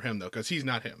 I'm voting for him though because he's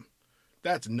not him.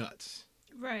 That's nuts.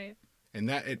 Right. And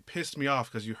that it pissed me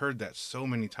off because you heard that so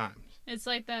many times. It's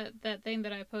like that thing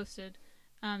that I posted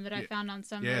that I found on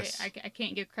somebody. Yes. I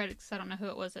can't give credit because I don't know who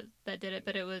it was that did it,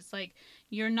 but it was like,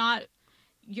 you're not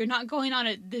going on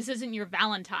it. This isn't your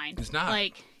Valentine. It's not.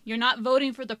 Like, you're not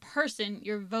voting for the person.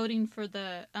 You're voting for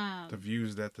the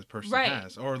views that the person Right.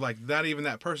 has, or like not even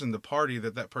that person, the party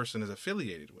that person is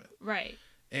affiliated with. right.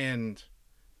 And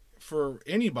for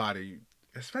anybody,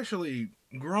 especially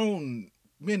grown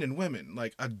men and women,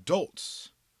 like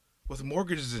adults with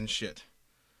mortgages and shit,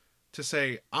 to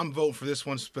say, I'm voting for this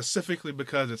one specifically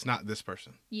because it's not this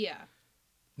person. Yeah.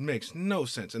 Makes no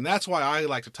sense. And that's why I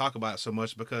like to talk about it so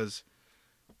much, because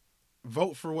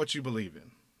vote for what you believe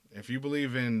in. If you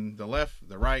believe in the left,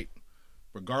 the right,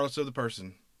 regardless of the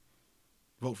person,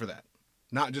 vote for that.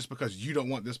 Not just because you don't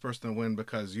want this person to win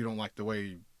because you don't like the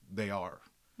way they are.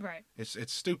 Right.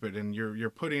 It's stupid, and you're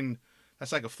putting,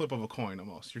 that's like a flip of a coin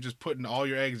almost. You're just putting all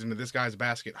your eggs into this guy's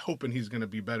basket, hoping he's going to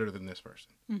be better than this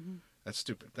person. Mm-hmm. That's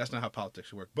stupid. That's not how politics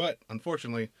should work. But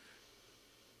unfortunately,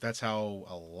 that's how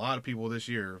a lot of people this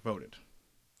year voted.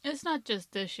 It's not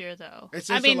just this year, though.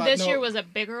 It's I mean, this no, year was a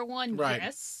bigger one. Right.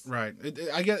 Yes. Right.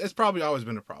 I guess it's probably always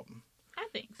been a problem, I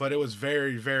think so. but it was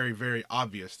very, very, very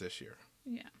obvious this year.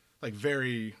 Yeah. Like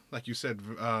very, like you said,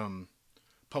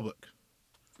 public.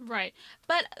 Right.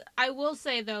 But I will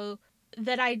say, though,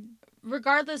 that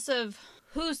regardless of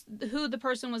who the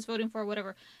person was voting for or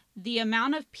whatever, the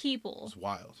amount of people It's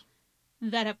wild.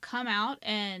 that have come out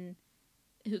and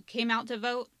who came out to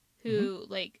vote, who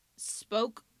like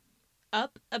spoke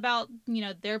up about,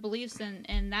 their beliefs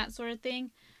and that sort of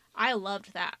thing, I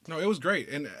loved that. No, it was great.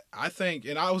 And I think,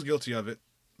 and I was guilty of it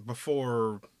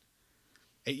before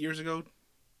 8 years ago,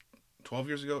 12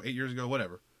 years ago, 8 years ago,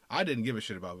 whatever. I didn't give a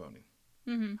shit about voting.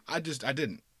 Mm-hmm. I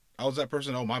didn't. I was that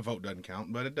person, my vote doesn't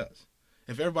count, but it does.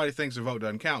 If everybody thinks their vote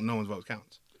doesn't count, no one's vote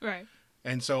counts. Right.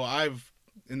 And so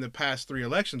in the past 3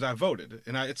 elections, I voted.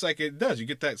 And it's like, it does. You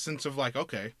get that sense of like,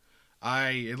 okay,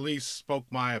 I at least spoke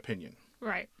my opinion.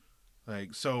 Right.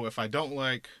 Like, so if I don't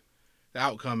like the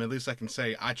outcome, at least I can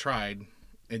say, I tried,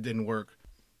 it didn't work.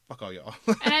 Fuck all y'all.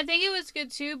 And I think it was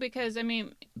good, too, because, I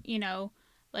mean,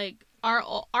 like,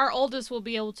 our oldest will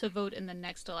be able to vote in the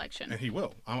next election. And he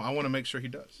will. I want to make sure he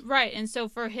does. Right. And so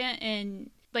for him,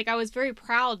 and, like, I was very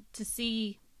proud to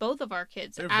see both of our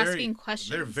kids asking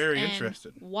questions. They're very and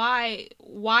interested. Why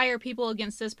are people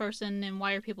against this person and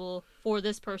why are people for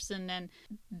this person? And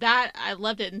that, I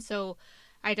loved it. And so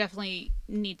I definitely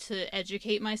need to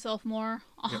educate myself more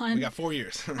on we got 4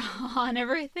 years. on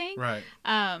everything. Right.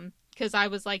 Because I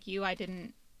was like you,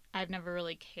 I've never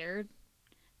really cared.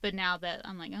 But now that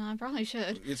I'm like, oh, I probably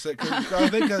should. It's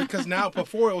because now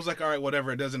before it was like, all right,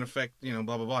 whatever, it doesn't affect, blah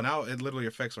blah blah. Now it literally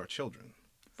affects our children.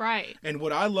 Right. And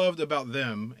what I loved about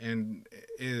them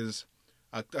is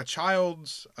a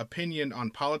child's opinion on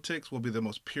politics will be the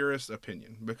most purest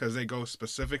opinion because they go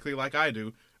specifically like I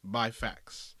do by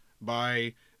facts,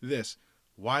 by this.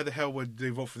 Why the hell would they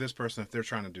vote for this person if they're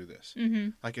trying to do this? Mm-hmm.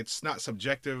 Like, it's not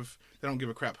subjective. They don't give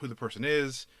a crap who the person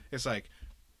is. It's like,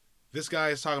 this guy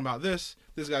is talking about this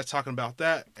guy's talking about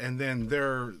that, and then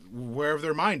they're, wherever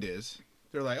their mind is,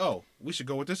 they're like, oh, we should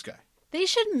go with this guy. They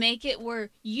should make it where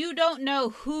you don't know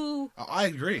who. I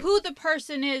agree. Who the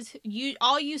person is.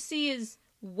 All you see is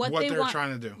what they're want.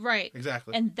 Trying to do. Right.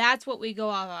 Exactly. And that's what we go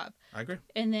off of. I agree.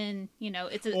 And then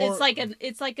it's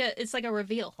like a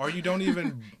reveal. Or you don't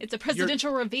even. It's a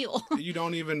presidential reveal. You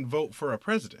don't even vote for a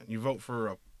president. You vote for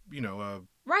a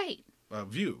right. A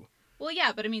view. Well,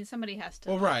 yeah, but I mean, somebody has to.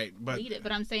 Well, right, but lead it.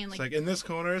 But I'm saying, it's like in this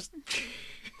corner, it's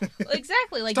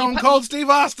exactly like Stone Cold Steve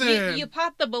Austin. You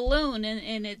pop the balloon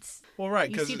and it's right.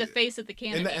 You see the face of the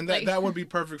candidate, and that would be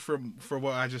perfect for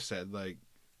what I just said. Like,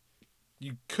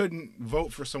 you couldn't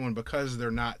vote for someone because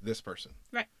they're not this person,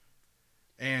 right?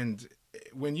 And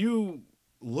when you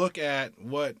look at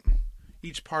what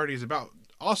each party is about,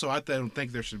 also, I don't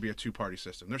think there should be a 2-party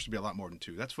system. There should be a lot more than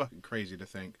 2. That's fucking crazy to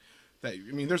think.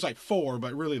 There's like 4,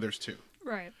 but really there's 2.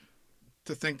 Right.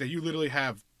 To think that you literally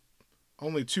have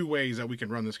only 2 ways that we can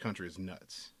run this country is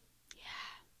nuts. Yeah.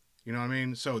 You know what I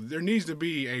mean? So there needs to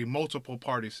be a multiple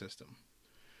party system.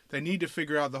 They need to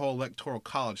figure out the whole electoral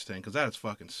college thing because that is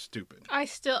fucking stupid. I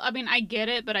get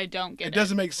it, but I don't get it. It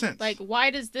doesn't make sense. Like, why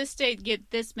does this state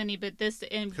get this many, but this?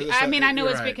 And I know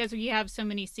it's right. Because we have so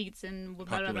many seats and blah,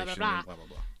 blah, blah, blah, blah.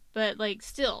 But, like,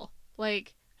 still,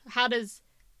 like, how does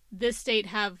this state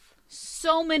have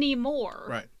so many more?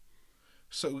 Right.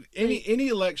 So any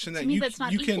election that you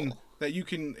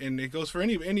can, and it goes for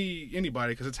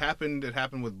anybody because it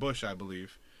happened with Bush, I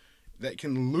believe, that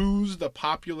can lose the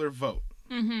popular vote,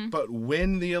 but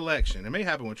win the election. It may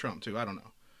happen with Trump too. I don't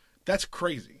know. That's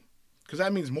crazy because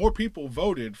that means more people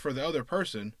voted for the other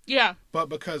person. Yeah. But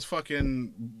because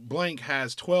fucking blank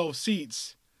has 12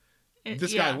 seats,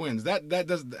 this guy wins. That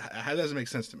doesn't make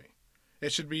sense to me.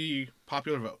 It should be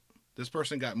popular vote. This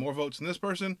person got more votes than this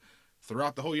person.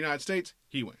 Throughout the whole United States,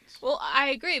 he wins. Well, I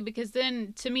agree because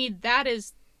then, to me, that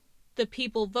is the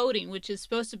people voting, which is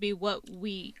supposed to be what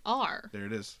we are. There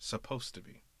it is. Supposed to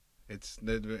be. It's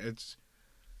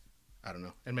I don't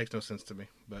know. It makes no sense to me.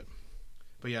 But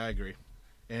yeah, I agree.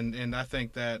 And I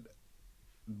think that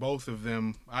both of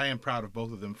them, I am proud of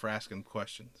both of them for asking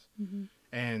questions. Mm-hmm.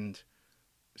 And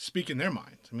speaking their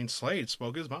mind. I mean, Slade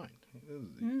spoke his mind.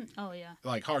 Oh, yeah.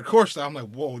 Like hardcore style. I'm like,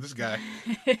 whoa, this guy.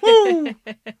 Woo!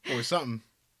 Or something.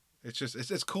 It's just,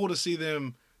 it's cool to see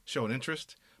them show an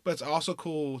interest, but it's also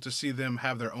cool to see them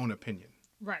have their own opinion.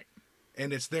 Right.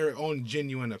 And it's their own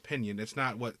genuine opinion. It's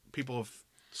not what people have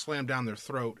slammed down their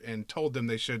throat and told them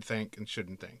they should think and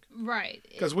shouldn't think. Right.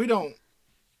 Because we don't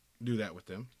do that with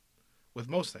them. With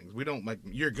most things. We don't, like,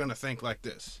 you're going to think like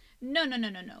this. No.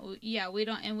 Yeah, we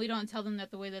don't tell them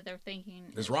that the way that they're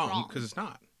thinking is wrong. Because it's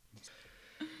not.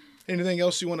 Anything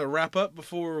else you want to wrap up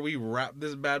before we wrap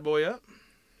this bad boy up?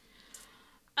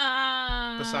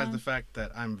 Besides the fact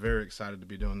that I'm very excited to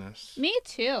be doing this. Me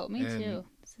too.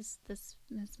 This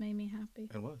made me happy.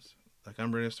 It was. Like,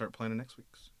 I'm ready to start planning next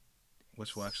week's,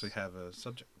 which will actually have a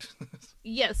subject.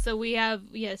 Yes, so we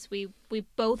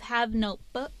both have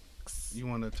notebooks. You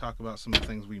want to talk about some of the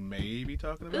things we may be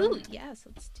talking about? Ooh, yes,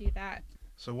 let's do that.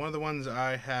 So one of the ones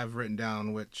I have written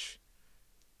down, which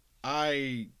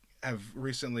I have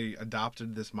recently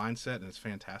adopted this mindset, and it's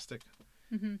fantastic,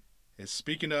 is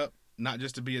speaking up, not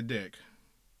just to be a dick,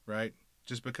 right?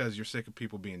 Just because you're sick of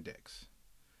people being dicks.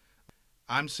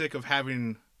 I'm sick of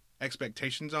having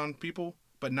expectations on people,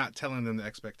 but not telling them the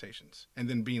expectations, and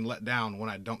then being let down when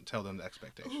I don't tell them the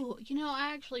expectations. Ooh,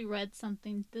 I actually read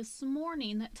something this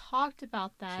morning that talked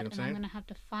about that, and I'm going to have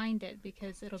to find it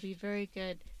because it'll be very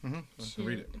good to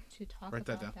read it. To talk Write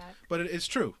about that down. That. But it's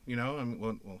true, I mean,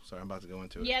 well, sorry, I'm about to go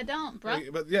into it. Yeah, don't, bro.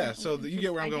 But yeah, so you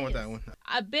get where I'm going with that one.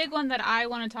 A big one that I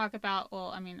want to talk about.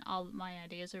 Well, I mean, all my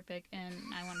ideas are big, and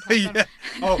I want to talk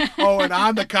about. Oh, and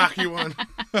I'm the cocky one.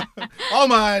 All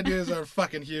my ideas are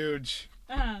fucking huge.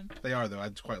 They are, though. I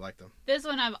just quite like them. This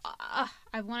one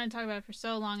I've wanted to talk about it for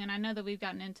so long, and I know that we've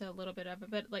gotten into a little bit of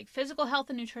it, but like physical health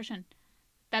and nutrition,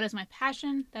 that is my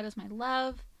passion. That is my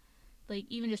love. Like,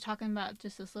 even just talking about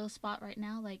just this little spot right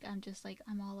now, like I'm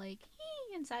all like,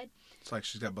 the inside. It's like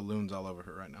she's got balloons all over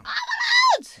her right now.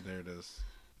 Balloons! There it is.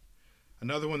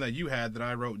 Another one that you had that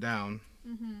I wrote down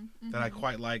that I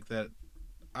quite like that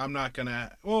I'm not going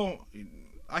to... Well,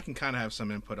 I can kind of have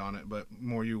some input on it, but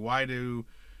more you. Why do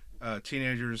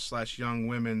teenagers / young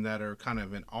women that are kind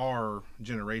of in our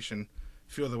generation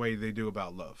feel the way they do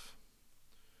about love?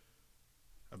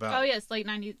 About late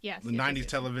 90s. Yes. The 90s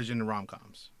television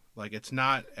rom-coms. Like, it's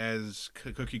not as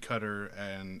cookie cutter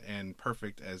and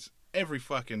perfect as every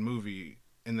fucking movie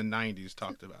in the 90s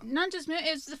talked about. Not just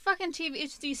it's the fucking TV.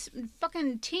 It's these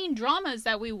fucking teen dramas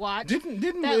that we watch. Didn't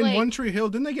in One Tree Hill?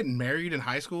 Didn't they get married in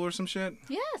high school or some shit?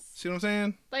 Yes. See what I'm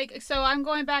saying? Like, so I'm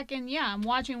going back and I'm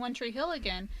watching One Tree Hill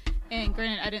again. And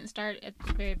granted, I didn't start at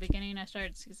the very beginning. I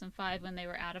started season 5 when they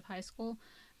were out of high school,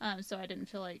 so I didn't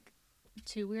feel like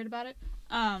too weird about it.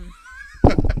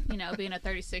 Being a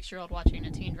 36-year-old watching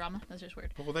a teen drama, that's just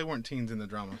weird. Well, they weren't teens in the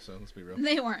drama, so let's be real.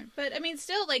 They weren't. But, I mean,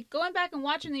 still, like, going back and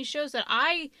watching these shows that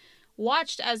I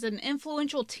watched as an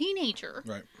influential teenager.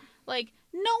 Right. Like,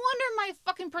 no wonder my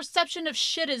fucking perception of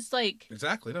shit is, like...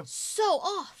 Exactly, no. So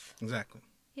off. Exactly.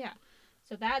 Yeah.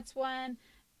 So that's one.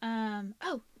 IG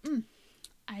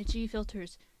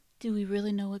filters. Do we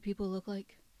really know what people look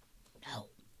like? No.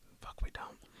 Fuck, we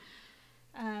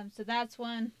don't. So that's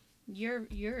one.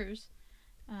 Yours.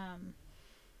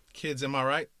 Kids, am I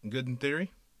right? Good in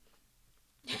theory?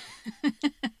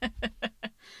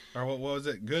 Or what was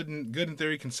it? Good in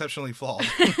theory, conceptually flawed.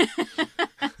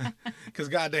 Because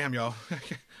goddamn, y'all.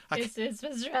 It's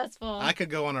stressful. I could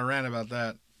go on a rant about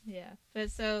that. Yeah.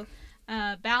 But so,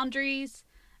 boundaries,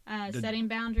 setting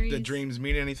boundaries. The dreams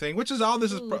mean anything, which is all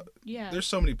this is. There's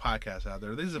so many podcasts out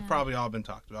there. These have probably all been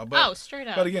talked about. But, straight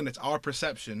up. But again, it's our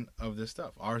perception of this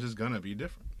stuff. Ours is going to be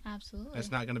different. Absolutely.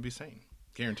 It's not going to be sane.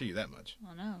 Guarantee you that much.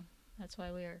 Well, no. That's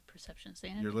why we are perception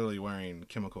sanity. You're literally wearing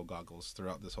chemical goggles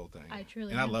throughout this whole thing. I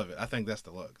truly am. am. I love it. I think that's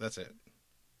the look. That's it.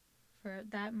 For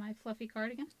that, my fluffy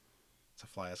cardigan? It's a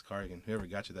fly-ass cardigan. Whoever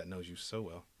got you that knows you so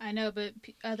well. I know, but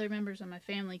other members of my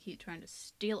family keep trying to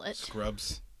steal it.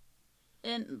 Scrubs.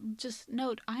 And just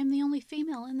note, I'm the only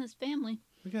female in this family.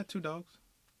 We got 2 dogs.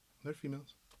 They're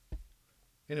females.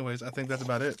 Anyways, I think that's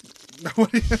about it.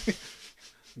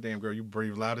 Damn, girl, you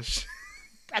breathe loud as shit.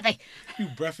 Breathy. You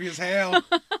breathy as hell.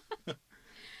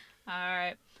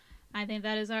 Alright. I think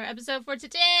that is our episode for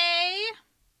today.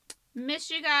 Miss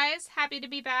you guys. Happy to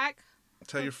be back.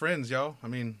 Tell your friends, y'all. I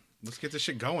mean, let's get this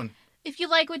shit going. If you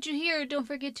like what you hear, don't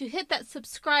forget to hit that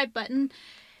subscribe button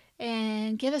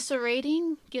and give us a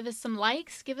rating, give us some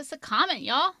likes, give us a comment,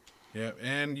 y'all. Yeah,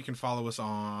 and you can follow us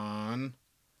on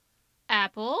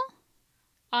Apple,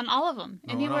 on all of them.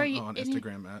 Anywhere on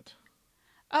Instagram at.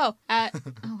 I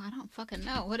don't fucking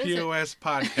know. What is it? POS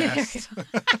Podcast.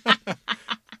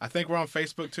 I think we're on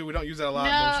Facebook too. We don't use that a lot,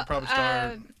 but we should probably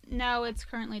start. No, it's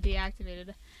currently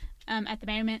deactivated at the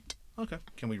moment. Okay.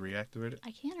 Can we reactivate it?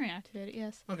 I can reactivate it,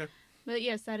 yes. Okay. But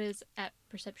yes, that is at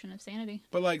Perception of Sanity.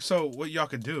 But like, so what y'all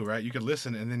could do, right? You could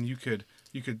listen, and then you could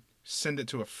send it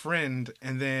to a friend,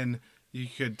 and then you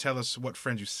could tell us what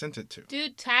friend you sent it to.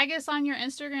 Dude, tag us on your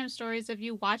Instagram stories of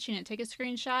you watching it. Take a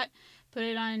screenshot, put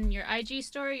it on your IG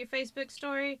story, your Facebook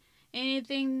story,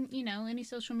 anything, any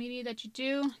social media that you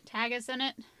do. Tag us in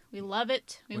it. We love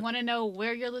it. We want to know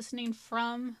where you're listening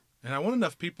from. And I want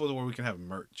enough people to where we can have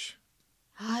merch.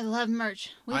 Oh, I love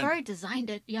merch. We've already designed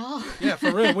it, y'all. Yeah,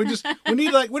 for real. We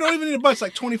don't even need a bunch,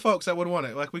 like 20 folks that would want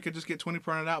it. Like, we could just get 20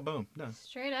 printed out, boom, done.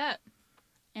 Straight up.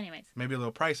 Anyways. Maybe a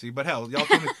little pricey, but hell, y'all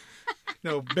can,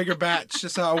 bigger batch.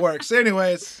 That's how it works.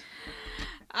 Anyways.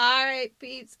 All right,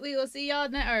 peeps. We will see y'all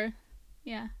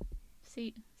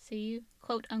see you,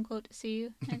 quote unquote, see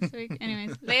you next week.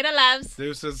 Anyways, later, loves.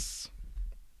 Deuces.